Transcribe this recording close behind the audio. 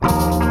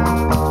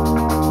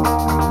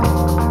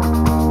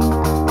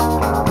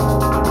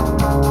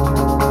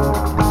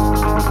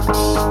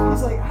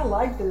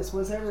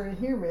was ever in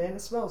here, man.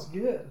 It smells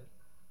good.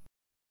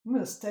 I'm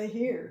gonna stay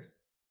here.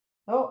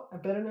 Oh, I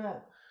better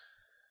not.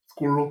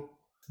 Squirrel.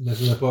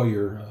 Messing up all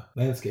your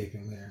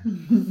landscaping there.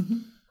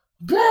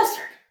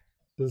 Bastard!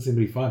 Doesn't seem to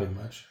be finding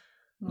much.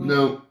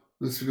 No,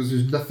 that's because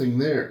there's nothing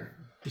there.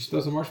 You should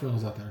throw some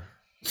marshmallows out there.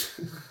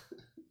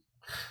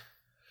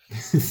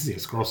 See a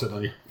squirrel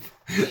sitting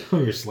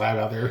on your slab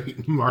out there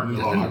eating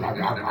marshmallows.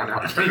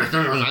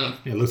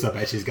 It looks up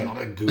at you. He's got all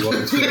that goo on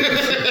his face.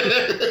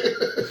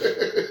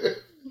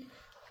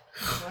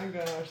 Oh my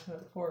gosh,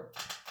 that pork.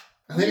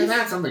 I think I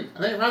had something. I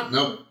think I found...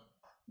 Nope.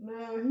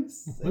 No,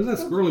 he's... What is that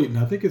squirrel eating?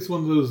 I think it's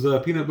one of those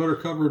peanut butter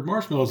covered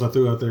marshmallows I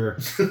threw out there.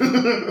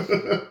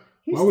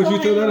 Why would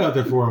you throw that out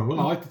there for him? Well,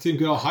 I like to see him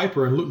get all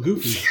hyper and look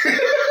goofy.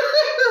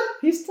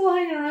 He's still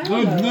hanging around.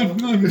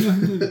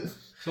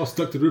 It's all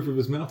stuck to the roof of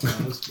his mouth now.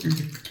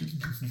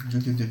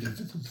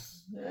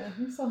 Yeah,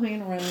 he's still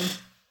hanging around.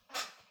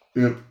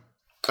 Yep.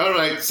 All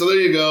right, so there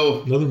you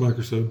go. Another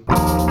microscope.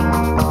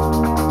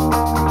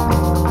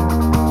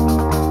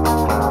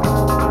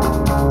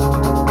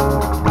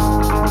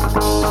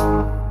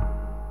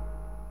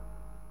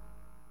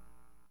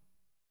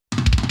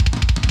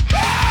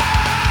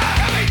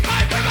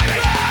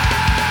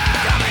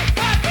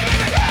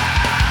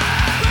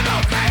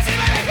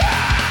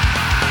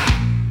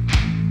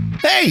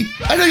 Hey,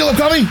 I know you love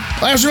coffee.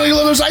 I also really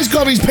love those iced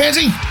coffees,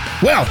 pansy.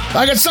 Well,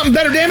 I got something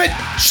better, damn it.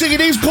 Shiggy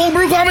Dave's cold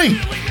brew coffee.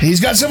 He's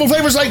got several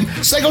flavors like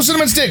Psycho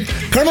Cinnamon Stick,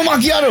 Caramel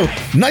Macchiato,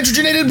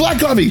 Nitrogenated Black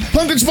Coffee,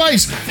 Pumpkin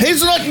Spice,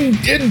 Hazelnut,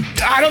 and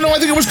I don't know, I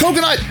think it was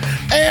coconut,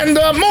 and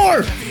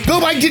more. Go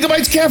by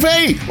Gigabytes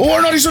Cafe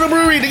or Naughty Soda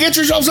Brewery to get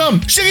yourself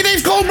some Shiggy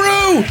Dave's cold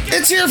brew.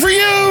 It's here for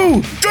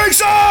you. Drink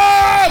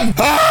some!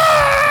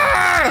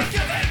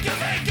 Ah!